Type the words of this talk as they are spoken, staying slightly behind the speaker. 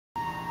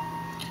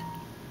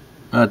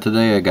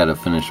Today I got a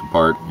finished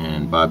part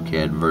in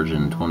Bobcad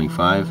version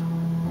 25.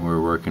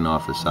 We're working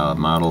off a solid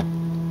model.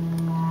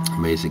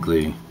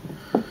 Basically,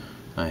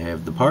 I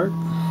have the part,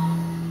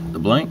 the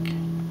blank.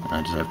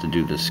 I just have to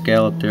do the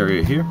scalloped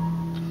area here.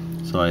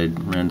 So I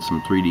ran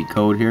some 3D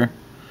code here,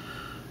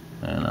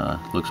 and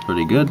looks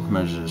pretty good.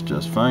 Measures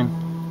just fine.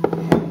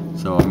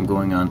 So I'm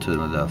going on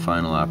to the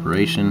final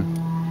operation,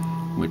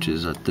 which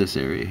is at this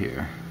area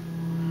here.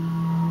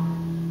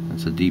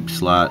 It's a deep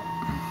slot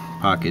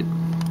pocket.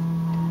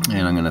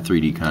 And I'm going to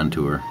 3D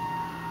contour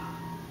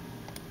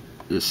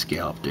this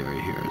scalloped area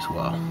here as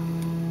well.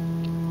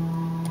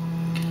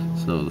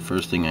 So the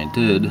first thing I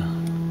did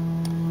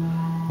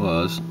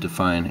was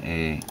define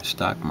a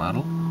stock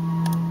model.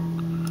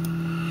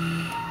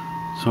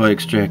 So I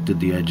extracted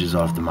the edges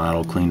off the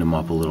model, cleaned them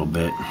up a little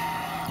bit,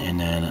 and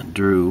then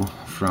drew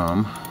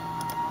from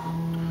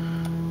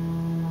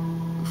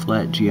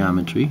flat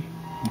geometry.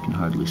 You can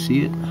hardly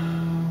see it.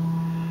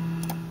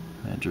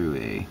 I drew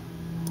a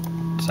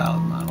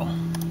solid model.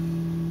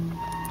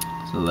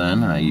 So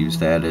then I use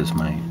that as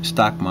my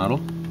stock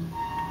model,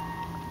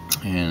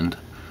 and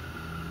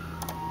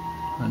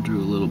I drew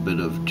a little bit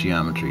of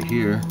geometry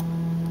here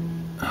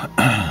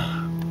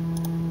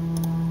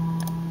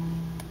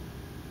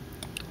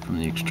from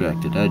the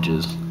extracted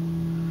edges.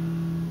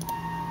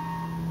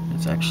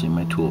 It's actually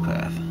my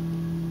toolpath,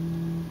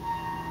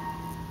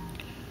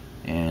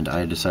 and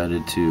I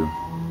decided to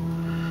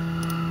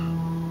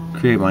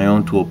create my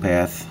own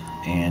toolpath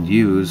and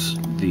use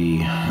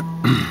the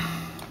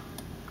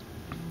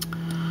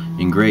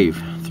Engrave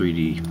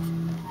 3D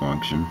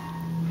function,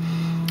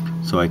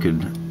 so I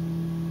could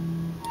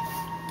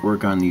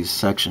work on these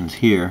sections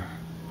here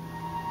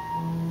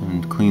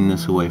and clean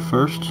this away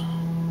first.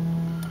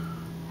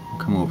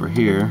 Come over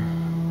here,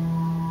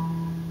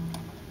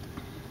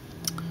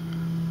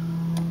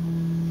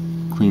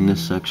 clean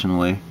this section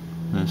away,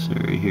 this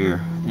area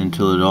here,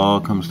 until it all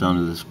comes down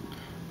to this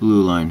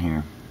blue line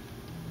here.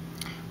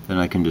 Then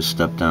I can just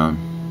step down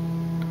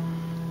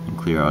and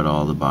clear out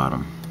all the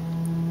bottom.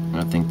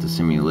 I think the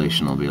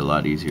simulation will be a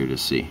lot easier to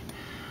see.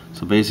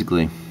 So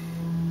basically,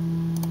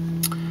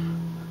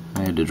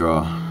 I had to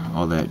draw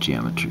all that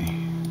geometry.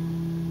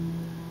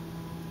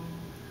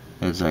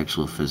 That's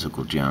actual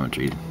physical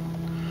geometry,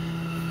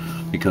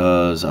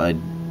 because I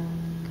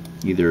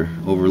either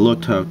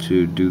overlooked how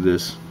to do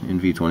this in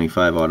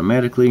V25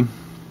 automatically.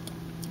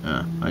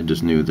 I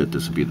just knew that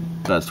this would be the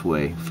best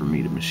way for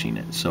me to machine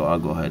it. So I'll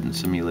go ahead and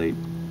simulate.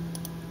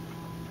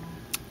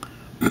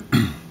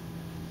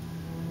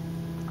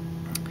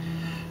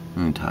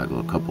 I'm going to toggle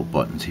a couple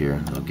buttons here,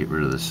 and I'll get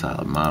rid of the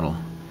solid model.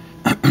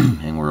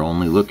 And we're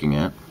only looking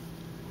at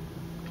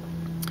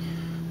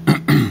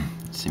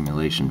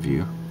simulation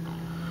view.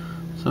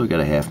 So we got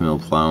a 1/2 mil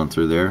plowing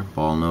through there,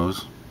 ball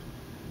nose.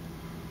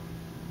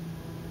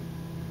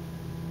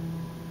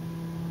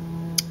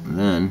 And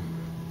then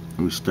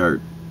we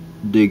start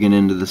digging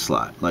into the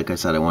slot. Like I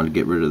said, I want to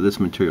get rid of this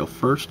material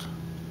first.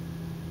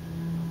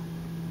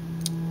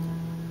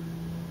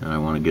 And I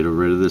want to get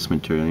rid of this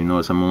material. You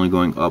notice I'm only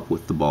going up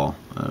with the ball.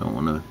 I don't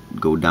want to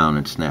go down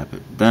and snap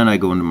it. Then I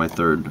go into my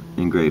third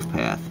engrave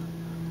path.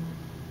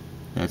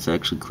 That's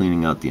actually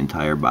cleaning out the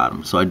entire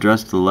bottom. So I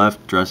dress to the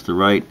left, dress to the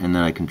right, and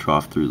then I can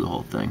trough through the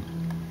whole thing.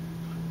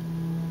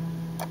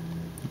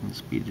 And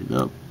speed it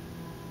up.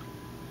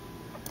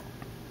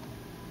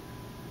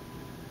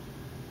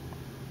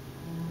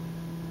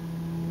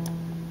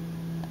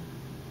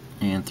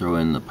 And throw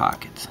in the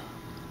pockets.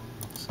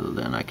 So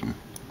then I can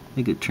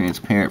make it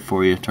transparent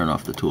for you, turn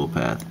off the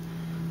toolpath,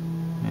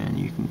 and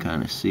you can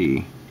kind of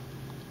see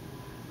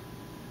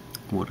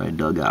what I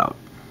dug out.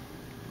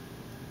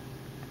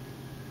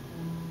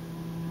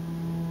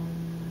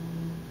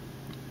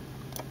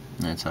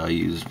 And that's how I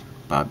use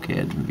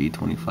Bobcad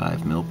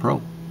V25 Mil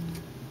Pro.